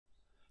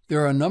There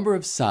are a number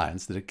of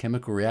signs that a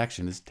chemical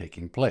reaction is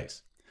taking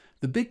place.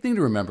 The big thing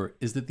to remember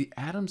is that the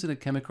atoms in a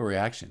chemical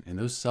reaction, in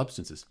those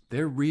substances,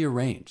 they're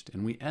rearranged,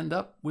 and we end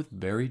up with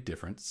very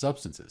different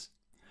substances.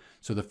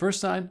 So the first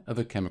sign of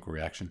a chemical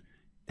reaction,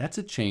 that's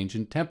a change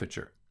in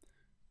temperature.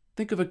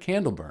 Think of a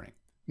candle burning.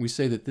 We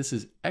say that this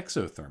is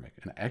exothermic,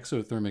 an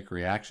exothermic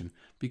reaction,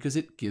 because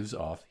it gives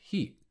off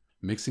heat.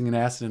 Mixing an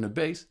acid and a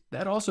base,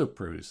 that also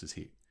produces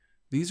heat.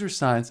 These are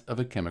signs of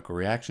a chemical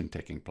reaction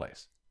taking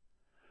place.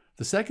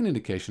 The second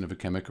indication of a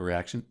chemical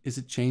reaction is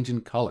a change in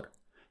color.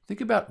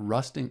 Think about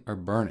rusting or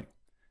burning.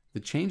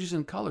 The changes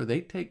in color, they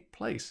take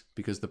place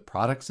because the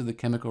products of the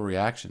chemical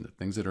reaction, the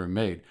things that are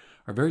made,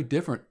 are very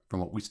different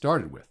from what we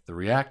started with, the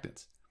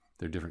reactants.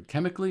 They're different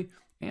chemically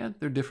and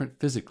they're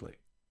different physically.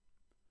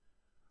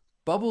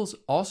 Bubbles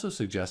also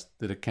suggest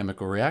that a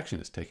chemical reaction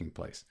is taking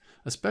place,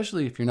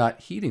 especially if you're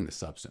not heating the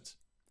substance.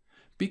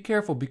 Be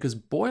careful because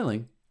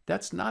boiling,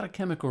 that's not a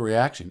chemical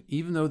reaction,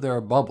 even though there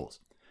are bubbles.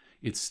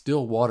 It's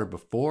still water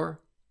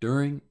before,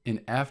 during,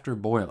 and after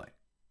boiling.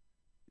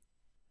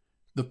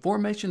 The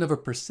formation of a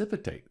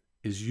precipitate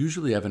is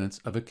usually evidence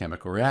of a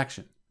chemical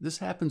reaction. This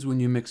happens when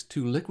you mix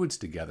two liquids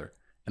together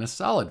and a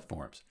solid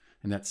forms,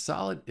 and that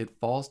solid, it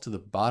falls to the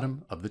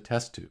bottom of the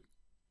test tube.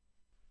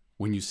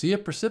 When you see a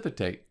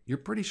precipitate, you're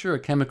pretty sure a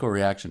chemical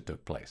reaction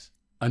took place.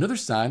 Another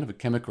sign of a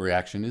chemical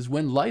reaction is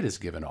when light is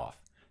given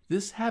off.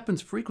 This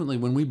happens frequently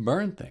when we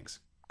burn things,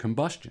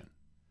 combustion.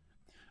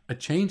 A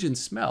change in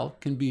smell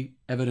can be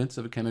evidence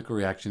of a chemical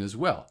reaction as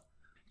well.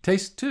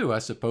 Taste too, I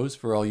suppose,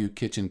 for all you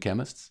kitchen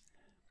chemists.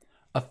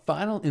 A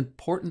final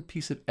important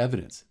piece of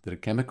evidence that a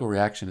chemical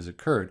reaction has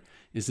occurred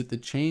is that the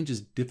change is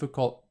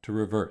difficult to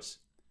reverse.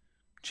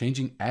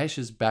 Changing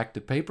ashes back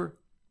to paper,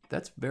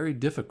 that's very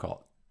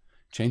difficult.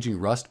 Changing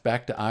rust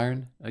back to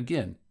iron,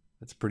 again,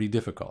 that's pretty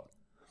difficult.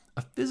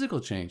 A physical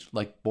change,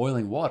 like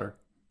boiling water,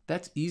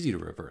 that's easy to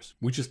reverse.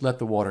 We just let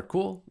the water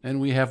cool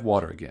and we have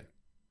water again.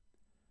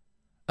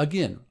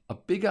 Again, a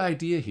big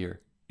idea here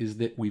is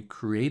that we've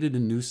created a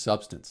new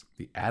substance.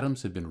 The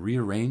atoms have been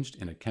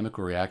rearranged in a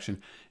chemical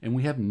reaction and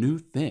we have new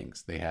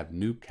things. They have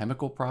new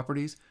chemical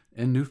properties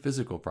and new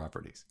physical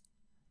properties.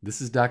 This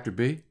is Dr.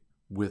 B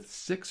with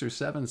 6 or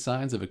 7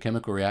 signs of a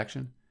chemical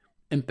reaction,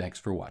 and thanks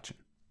for watching.